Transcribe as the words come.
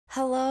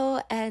Hello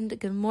and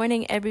good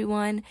morning,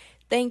 everyone.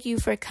 Thank you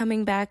for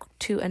coming back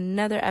to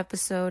another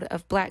episode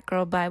of Black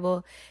Girl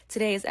Bible.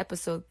 Today is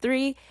episode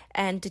 3,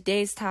 and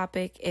today's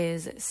topic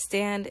is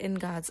Stand in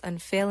God's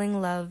Unfailing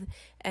Love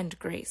and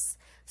Grace.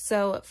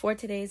 So for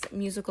today's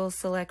musical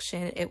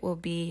selection, it will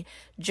be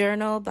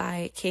Journal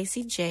by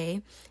Casey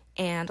J,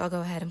 and I'll go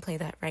ahead and play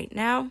that right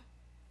now.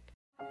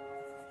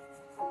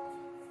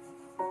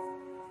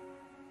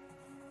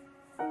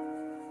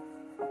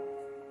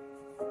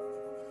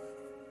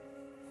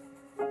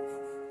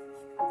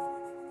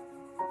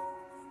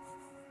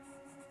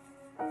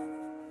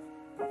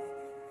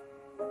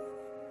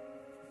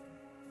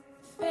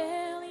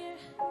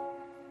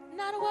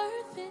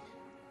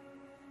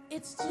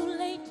 It's too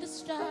late to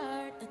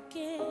start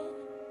again,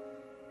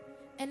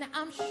 and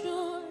I'm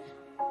sure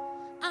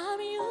I'm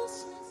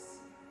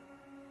useless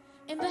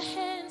in the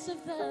hands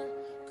of the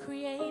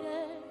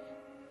Creator.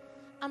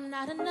 I'm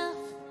not enough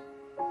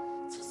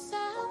to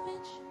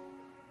salvage,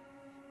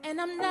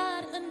 and I'm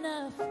not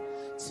enough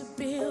to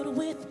build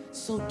with,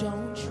 so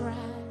don't try.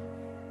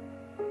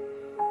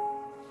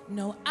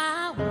 No,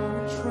 I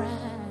won't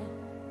try.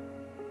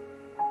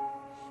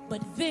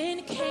 But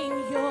then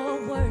came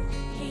your word,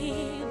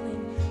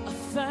 healing,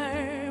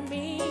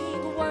 affirming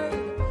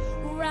word.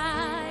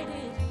 Write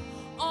it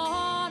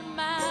on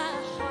my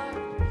heart,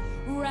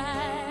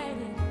 write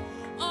it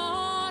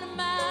on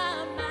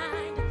my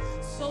mind,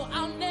 so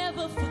I'll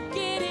never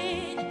forget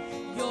it.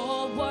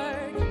 Your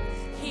word,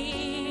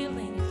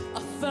 healing,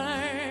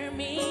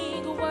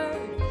 affirming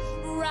word.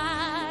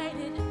 Write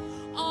it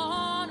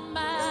on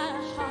my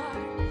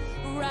heart,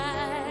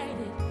 write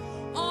it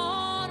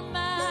on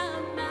my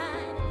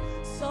mind,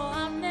 so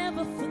I'll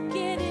never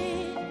forget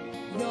it.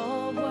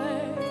 Your word.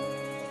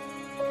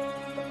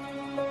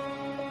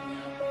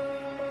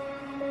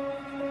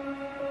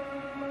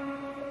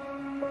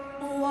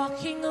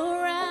 Walking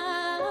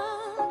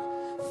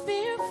around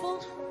fearful.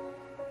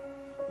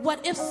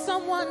 What if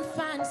someone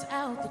finds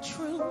out the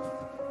truth?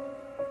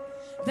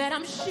 That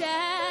I'm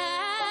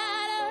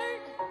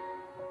shattered,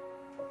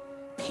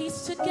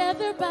 pieced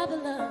together by the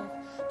love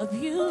of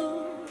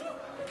you.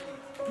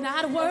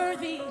 Not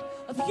worthy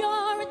of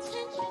your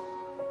attention.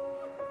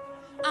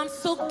 I'm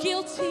so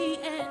guilty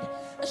and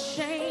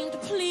ashamed.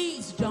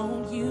 Please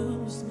don't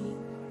use me.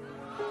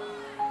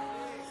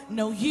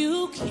 No,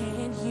 you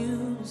can't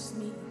use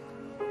me.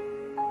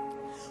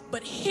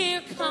 But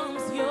here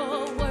comes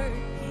your word.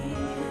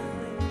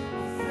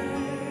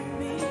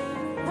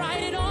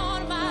 Write it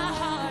on my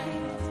heart.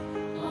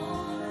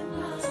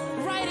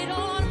 Write it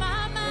on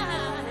my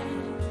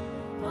mind.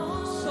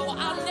 So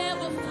I'll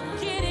never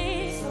forget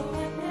it.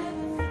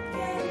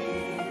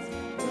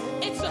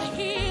 It's a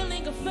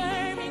healing,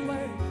 affirming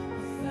word.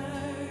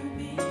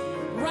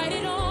 Write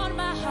it on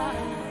my heart.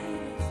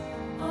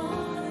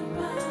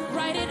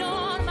 Write it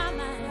on my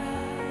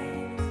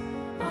mind.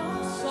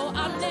 So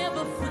I'll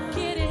never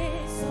forget it.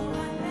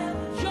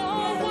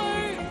 Your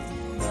word.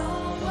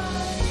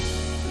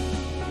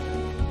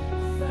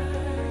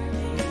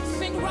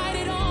 Sing, write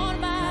it on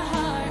my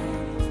heart.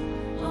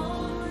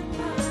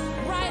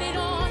 Write it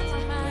on my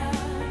mind.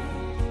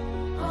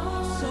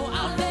 So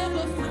I'll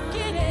never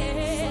forget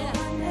it.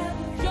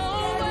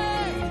 Your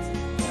word.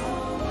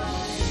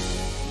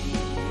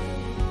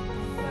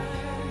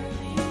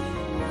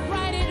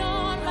 Write it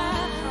on my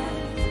heart.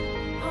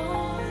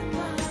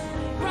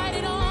 Write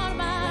it on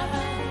my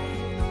mind.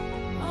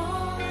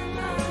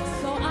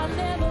 So I'll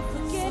never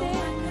forget it.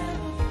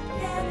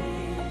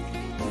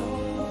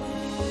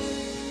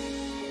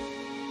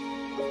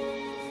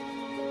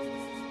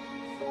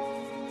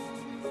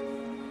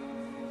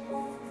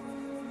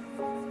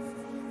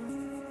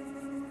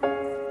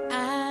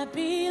 I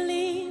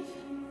believe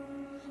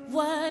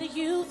what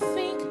you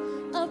think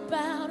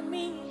about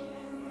me,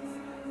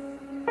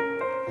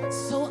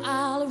 so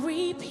I'll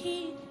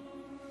repeat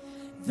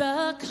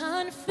the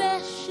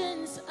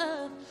confessions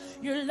of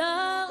your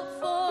love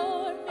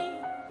for me.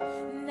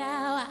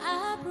 Now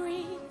I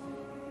breathe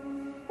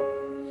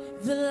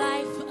the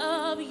life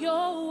of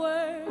your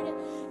word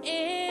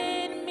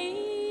in me,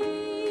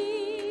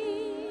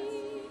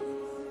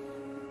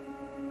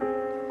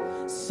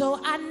 so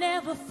I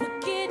never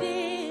forget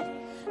it.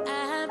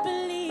 I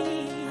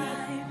believe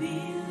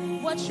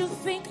what you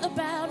think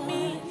about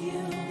me,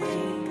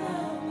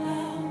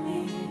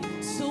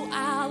 so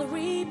I'll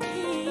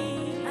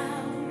repeat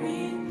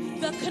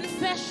the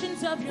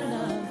confessions of your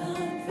love.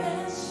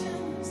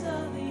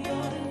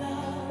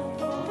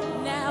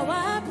 Now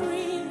I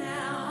breathe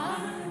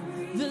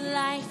the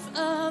life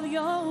of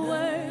your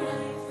word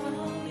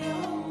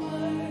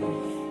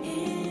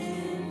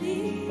in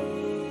me,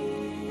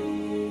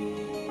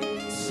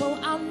 so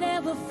I'll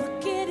never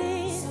forget it.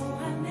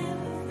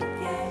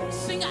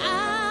 Sing,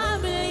 I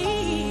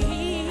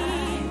believe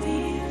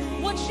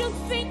what you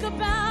think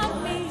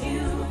about me,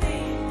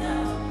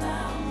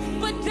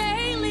 but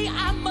daily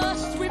I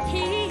must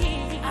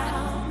repeat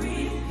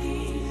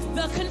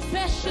the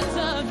confessions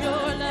of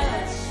your love.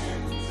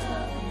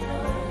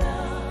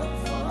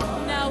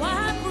 Now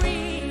I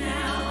breathe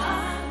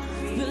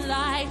the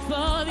life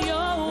of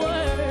your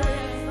word.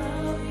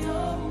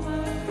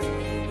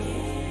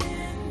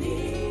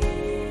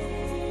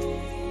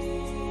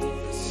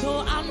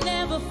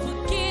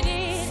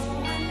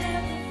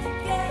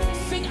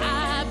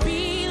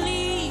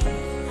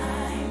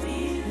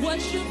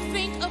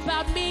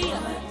 about me.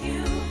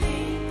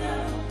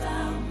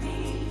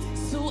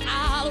 So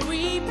I'll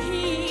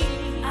repeat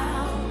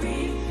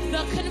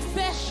the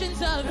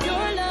confessions of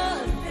your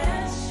love.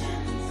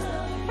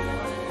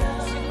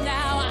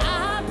 Now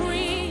I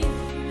breathe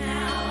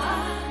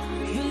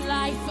the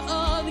life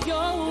of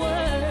your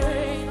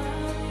word.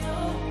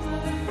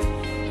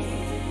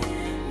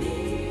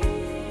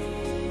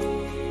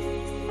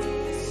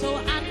 So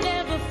I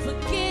never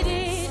forget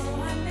it.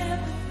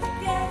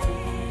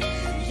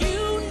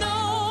 You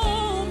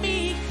know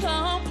me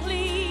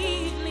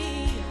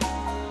completely,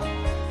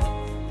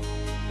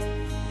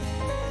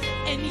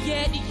 and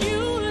yet you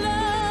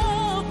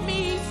love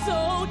me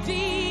so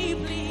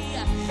deeply.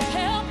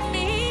 Help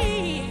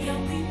me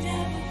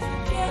never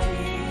forget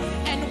it.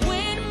 And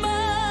when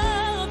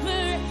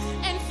mother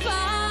and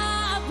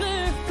father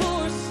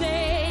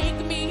forsake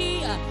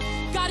me,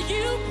 God,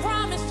 you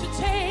promised to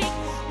take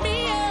me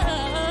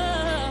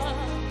up.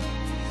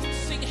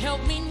 Sing,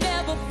 help me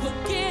never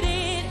forget it.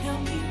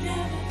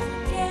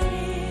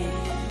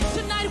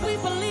 Tonight we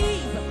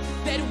believe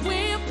that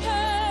we're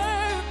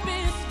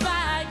purposed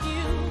by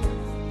you.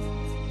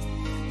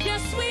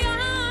 Yes, we are.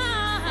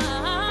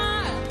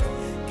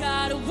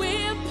 God,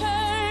 we're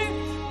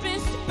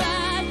purposed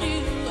by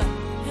you.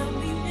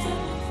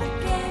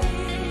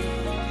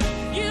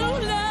 You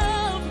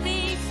love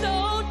me so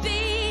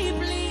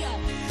deeply.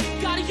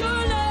 God,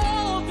 your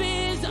love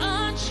is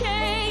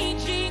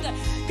unchanging.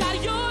 God,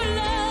 your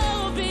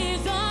love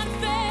is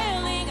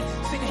unfailing.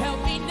 Sing, help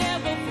me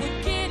never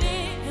forget it.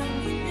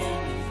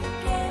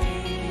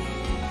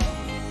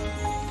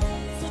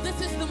 So this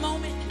is the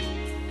moment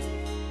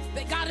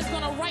that God is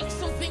going to write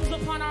some things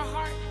upon our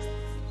heart.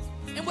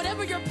 And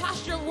whatever your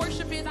posture of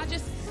worship is, I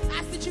just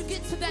ask that you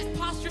get to that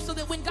posture so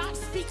that when God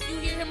speaks, you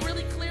hear him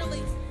really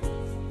clearly.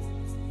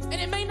 And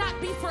it may not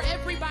be for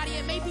everybody.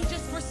 It may be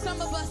just for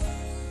some of us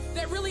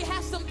that really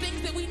have some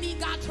things that we need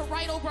God to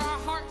write over our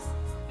hearts.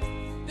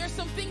 There's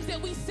some things that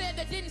we said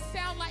that didn't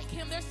sound like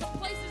him. There's some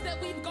places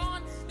that we've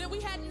gone that we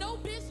had no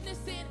business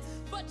in.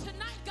 But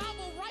tonight, God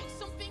will write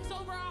some things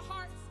over our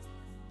hearts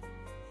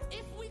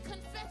if we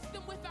confess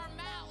them with our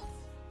mouths.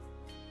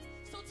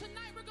 So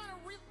tonight, we're going to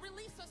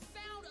release a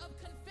sound of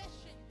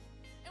confession.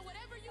 And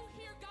whatever you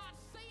hear God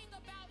saying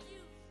about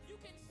you, you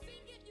can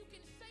sing it, you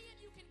can say it,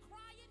 you can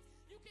cry it,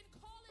 you can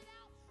call it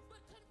out,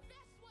 but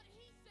confess what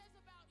he says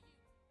about you.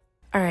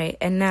 All right,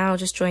 and now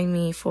just join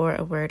me for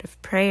a word of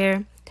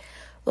prayer.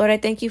 Lord, I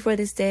thank you for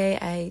this day.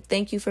 I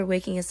thank you for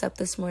waking us up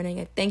this morning.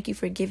 I thank you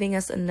for giving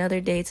us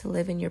another day to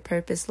live in your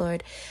purpose,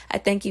 Lord. I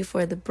thank you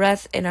for the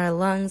breath in our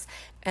lungs,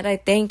 and I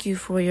thank you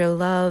for your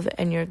love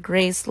and your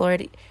grace,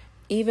 Lord.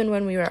 Even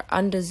when we are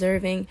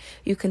undeserving,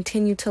 you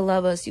continue to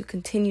love us. You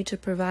continue to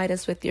provide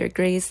us with your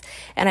grace.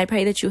 And I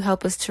pray that you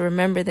help us to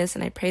remember this.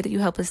 And I pray that you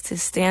help us to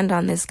stand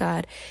on this,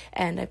 God.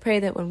 And I pray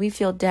that when we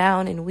feel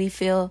down and we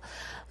feel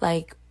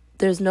like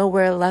there's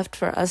nowhere left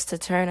for us to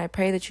turn, I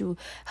pray that you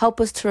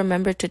help us to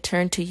remember to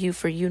turn to you,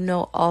 for you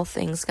know all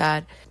things,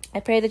 God.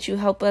 I pray that you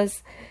help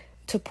us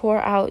to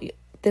pour out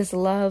this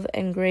love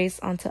and grace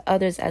onto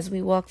others as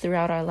we walk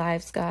throughout our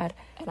lives, God.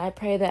 And I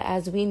pray that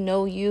as we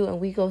know you and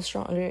we go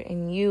stronger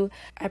in you,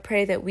 I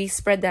pray that we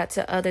spread that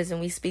to others and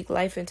we speak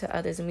life into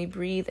others and we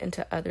breathe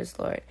into others,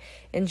 Lord.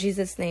 In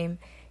Jesus' name,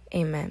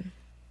 amen.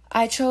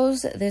 I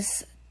chose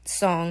this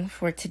song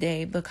for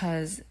today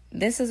because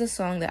this is a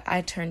song that I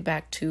turn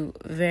back to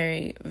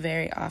very,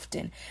 very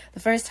often.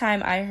 The first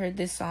time I heard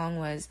this song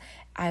was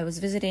I was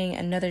visiting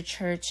another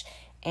church,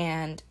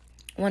 and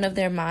one of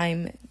their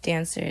mime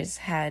dancers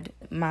had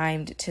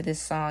mimed to this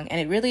song,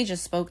 and it really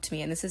just spoke to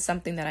me. And this is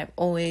something that I've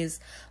always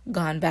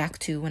gone back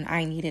to when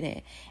I needed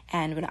it,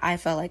 and when I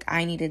felt like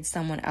I needed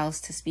someone else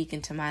to speak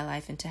into my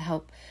life and to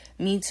help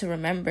me to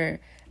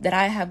remember that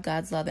I have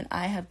God's love and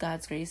I have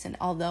God's grace. And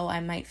although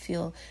I might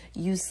feel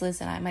useless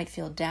and I might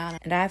feel down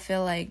and I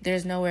feel like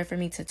there's nowhere for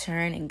me to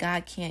turn and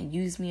God can't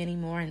use me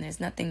anymore and there's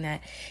nothing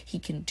that he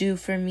can do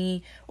for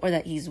me or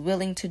that he's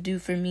willing to do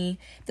for me,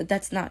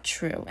 that's not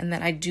true, and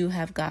that I do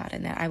have God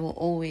and that I will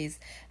always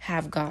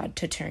have God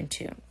to turn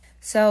to.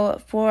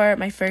 So for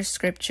my first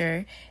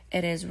scripture,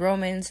 it is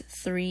Romans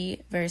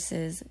 3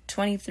 verses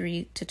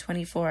 23 to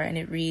 24, and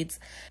it reads,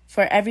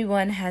 "For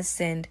everyone has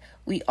sinned,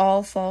 we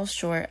all fall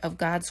short of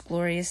God's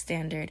glorious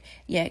standard,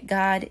 yet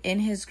God,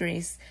 in his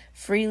grace,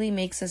 freely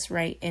makes us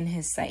right in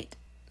his sight."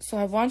 So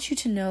I want you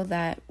to know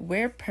that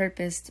we're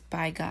purposed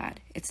by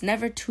God. It's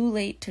never too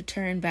late to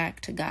turn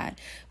back to God.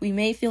 We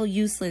may feel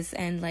useless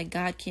and like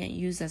God can't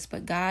use us,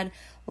 but God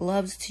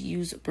loves to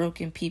use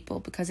broken people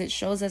because it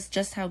shows us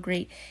just how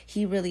great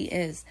he really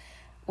is.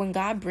 When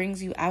God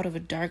brings you out of a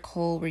dark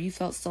hole where you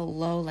felt so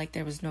low, like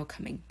there was no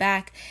coming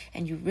back,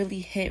 and you really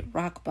hit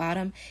rock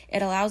bottom,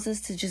 it allows us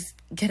to just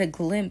get a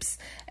glimpse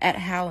at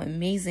how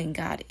amazing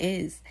God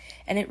is.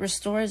 And it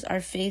restores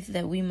our faith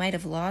that we might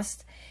have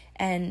lost,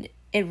 and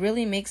it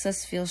really makes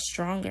us feel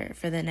stronger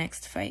for the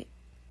next fight.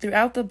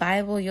 Throughout the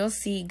Bible, you'll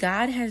see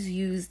God has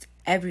used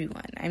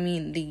everyone. I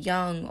mean, the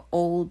young,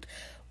 old,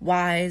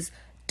 wise,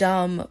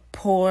 dumb,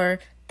 poor,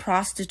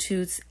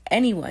 prostitutes,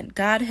 anyone.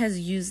 God has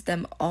used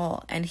them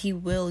all, and he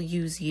will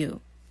use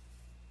you.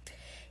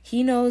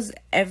 He knows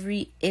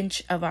every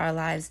inch of our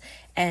lives,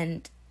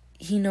 and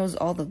he knows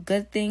all the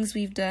good things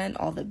we've done,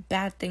 all the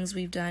bad things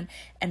we've done,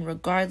 and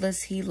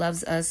regardless, he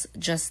loves us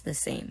just the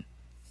same.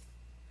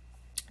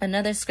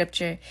 Another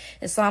scripture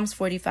is Psalms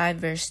 45,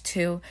 verse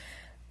 2.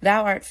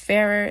 Thou art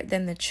fairer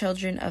than the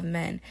children of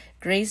men.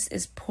 Grace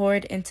is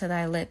poured into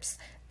thy lips.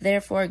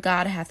 Therefore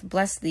God hath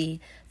blessed thee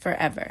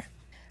forever.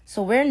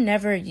 So we're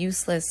never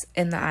useless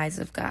in the eyes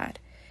of God.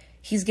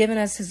 He's given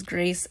us his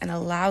grace and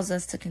allows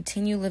us to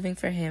continue living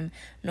for him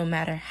no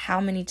matter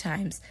how many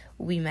times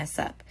we mess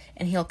up,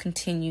 and he'll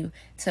continue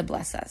to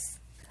bless us.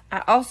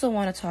 I also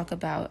want to talk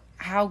about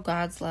how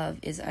God's love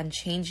is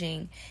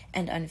unchanging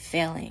and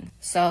unfailing.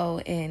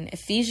 So in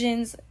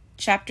Ephesians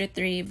chapter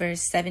 3,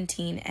 verse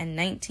 17 and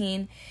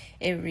 19,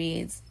 it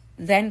reads,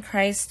 Then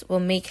Christ will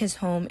make his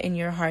home in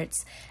your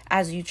hearts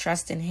as you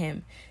trust in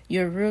him.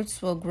 Your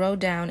roots will grow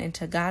down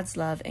into God's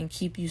love and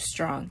keep you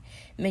strong.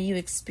 May you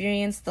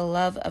experience the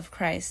love of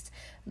Christ,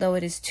 though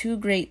it is too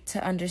great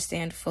to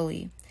understand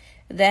fully.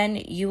 Then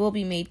you will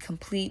be made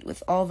complete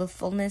with all the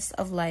fullness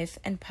of life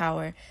and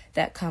power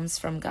that comes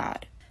from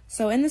God.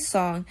 So in the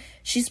song,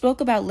 she spoke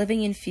about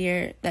living in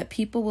fear that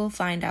people will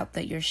find out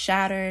that you're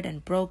shattered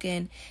and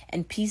broken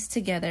and pieced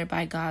together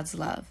by God's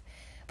love.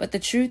 But the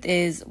truth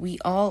is, we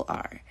all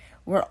are.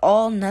 We're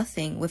all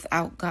nothing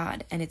without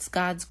God, and it's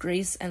God's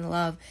grace and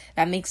love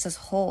that makes us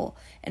whole,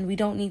 and we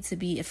don't need to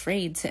be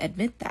afraid to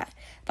admit that.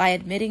 By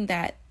admitting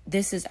that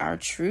this is our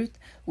truth,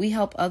 we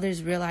help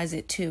others realize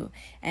it too,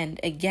 and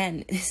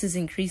again, this is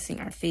increasing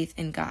our faith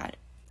in God.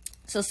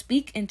 So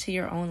speak into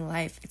your own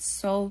life. It's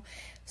so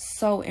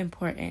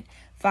important.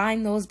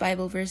 Find those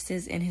Bible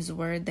verses in his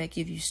word that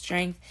give you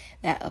strength,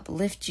 that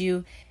uplift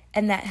you,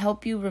 and that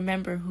help you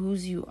remember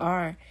whose you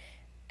are.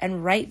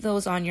 And write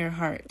those on your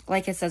heart,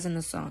 like it says in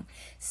the song.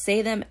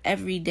 Say them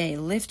every day.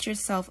 Lift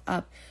yourself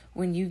up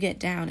when you get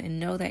down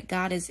and know that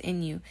God is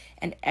in you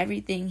and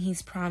everything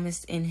he's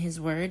promised in his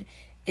word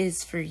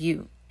is for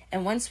you.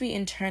 And once we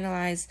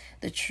internalize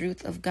the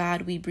truth of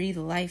God, we breathe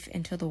life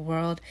into the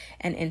world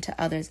and into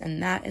others.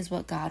 And that is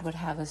what God would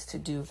have us to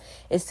do,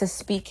 is to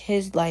speak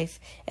his life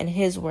and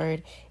his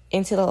word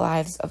into the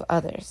lives of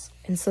others.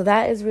 And so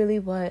that is really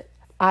what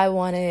I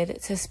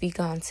wanted to speak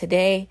on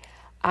today.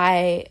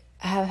 I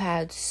have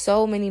had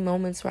so many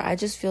moments where I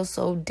just feel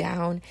so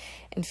down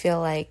and feel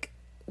like,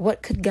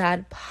 what could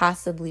God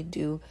possibly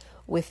do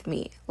with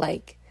me?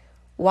 Like,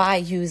 why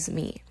use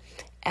me?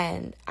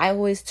 And I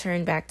always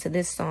turn back to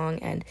this song,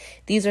 and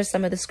these are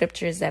some of the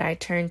scriptures that I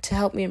turn to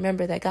help me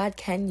remember that God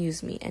can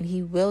use me and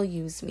he will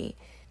use me,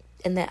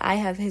 and that I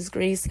have his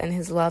grace and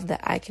his love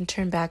that I can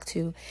turn back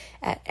to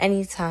at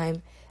any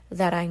time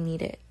that I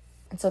need it.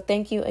 And so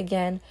thank you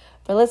again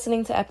for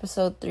listening to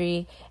episode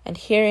 3 and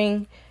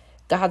hearing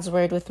God's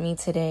word with me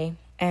today.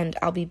 And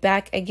I'll be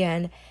back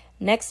again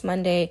next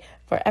Monday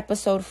for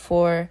episode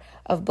 4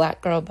 of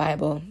Black Girl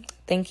Bible.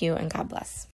 Thank you and God bless.